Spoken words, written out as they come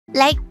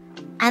like,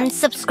 and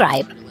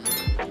subscribe.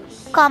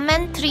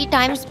 Comment 3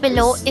 times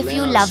below if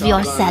you love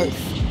yourself.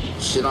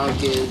 Shit on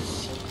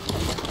kids.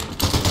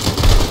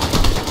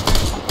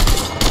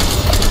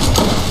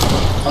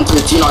 I'm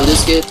 13 on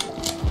this kid.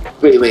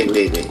 Wait.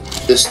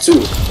 There's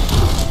 2.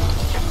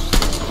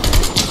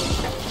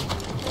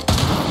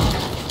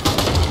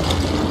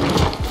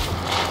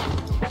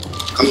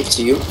 Coming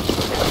to you.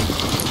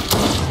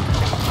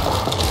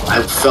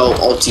 I fell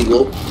ulti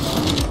low.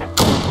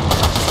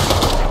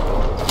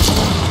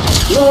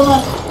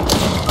 No!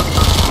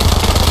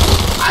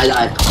 I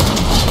died.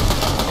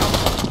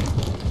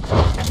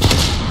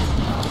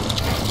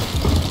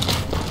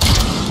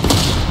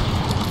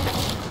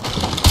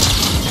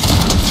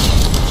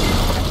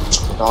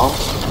 No.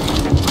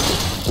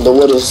 The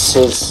wood is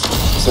his.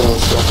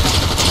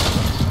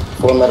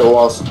 4 metal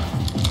walls.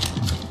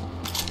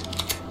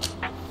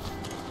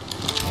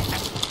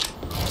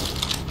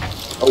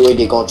 Oh wait,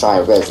 they gonna try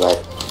and res, right?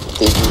 If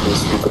they do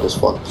this, stupid as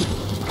fuck.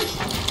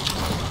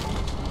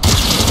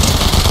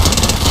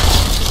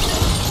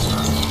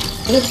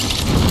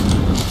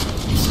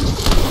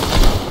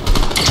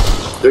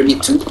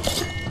 $32.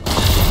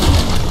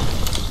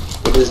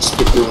 What is this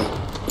kid doing?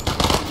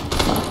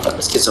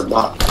 This kid's a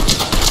bot.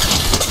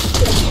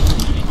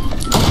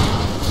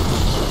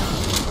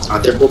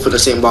 They're both in the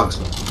same box.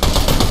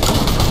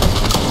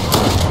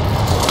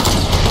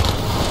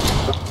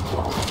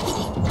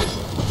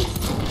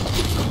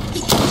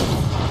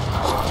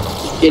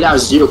 Kid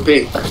has 0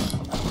 ping.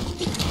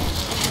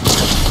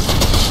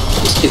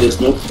 This kid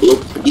is no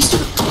beast.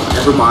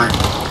 Never mind.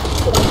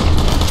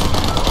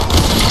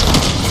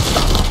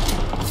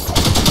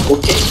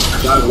 Okay, I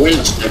got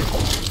awareness there.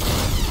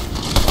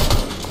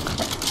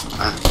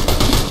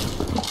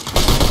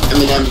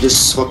 Eminem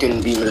just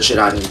fucking beaming the shit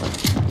out of me.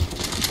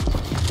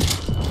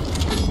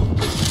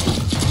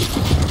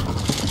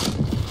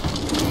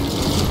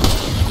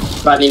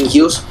 Got any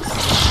heals?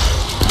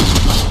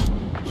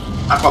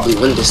 I probably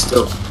win this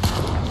still.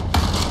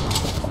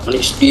 1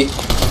 HP.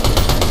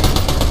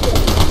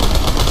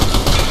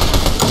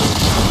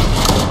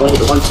 20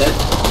 to 110.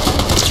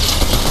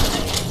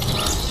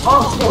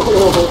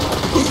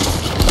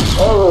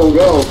 Oh,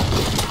 bro.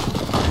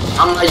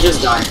 I might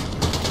just die.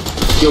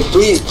 Yo,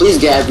 please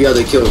get every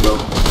other kill, bro.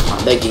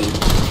 I'm begging you.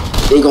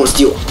 They gonna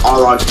steal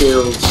all our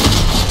kills.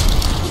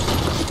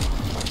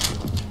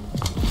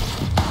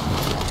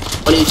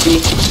 1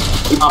 HP.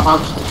 3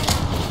 pop-ups.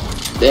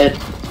 Dead.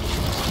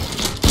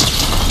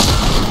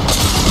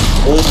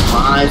 Oh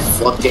my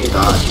fucking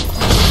god.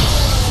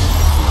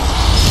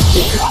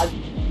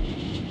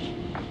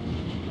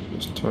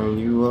 Just turn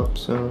you up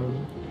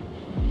some.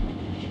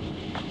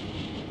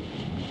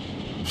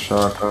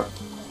 Shotgun.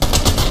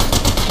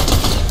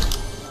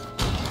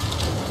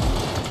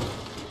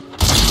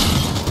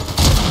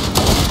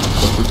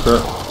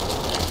 Crap.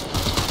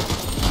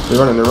 They're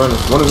running. One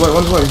is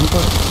white, keep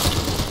running.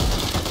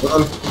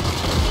 Run.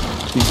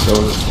 He's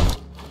selling it.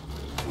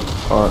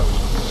 Alright.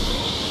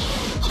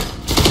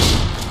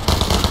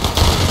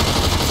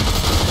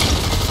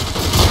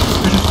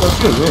 That's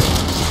good, man.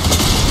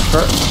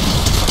 Crap.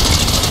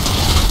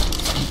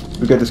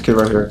 We got this kid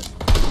right here.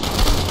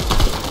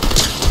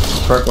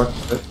 Crack, watch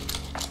it.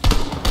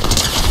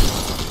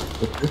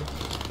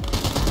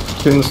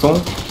 Kid in the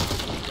stone.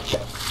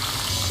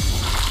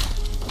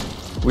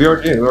 We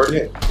already in.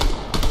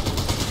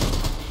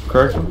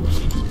 Crack him.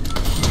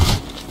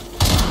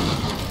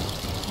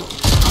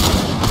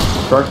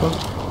 Crack him.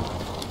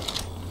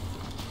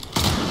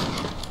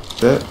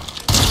 Dead.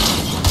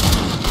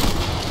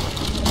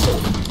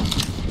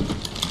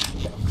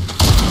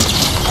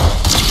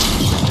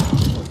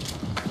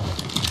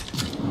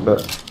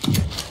 Bet.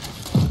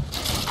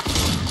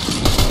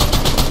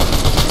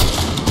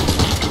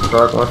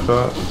 Crack, watch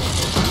that.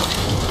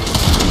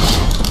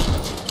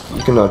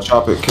 You can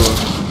chop it, kill him.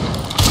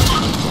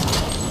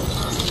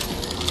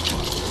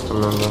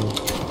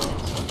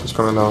 He's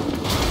coming down.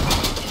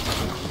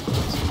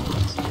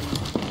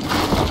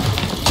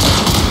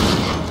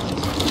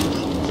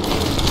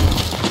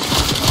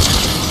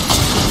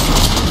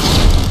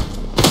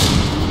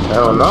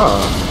 Hell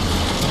nah.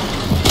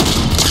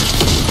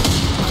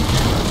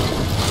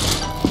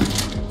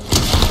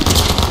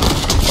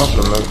 Fuck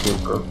the med kit,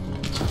 bro.